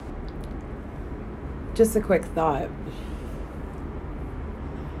Just a quick thought.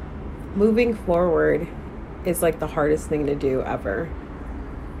 Moving forward is like the hardest thing to do ever,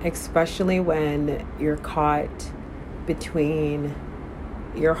 especially when you're caught between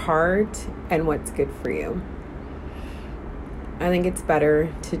your heart and what's good for you. I think it's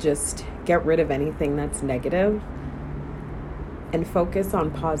better to just get rid of anything that's negative and focus on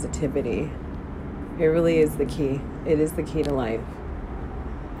positivity. It really is the key. It is the key to life.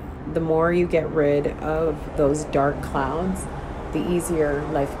 The more you get rid of those dark clouds, the easier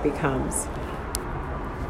life becomes.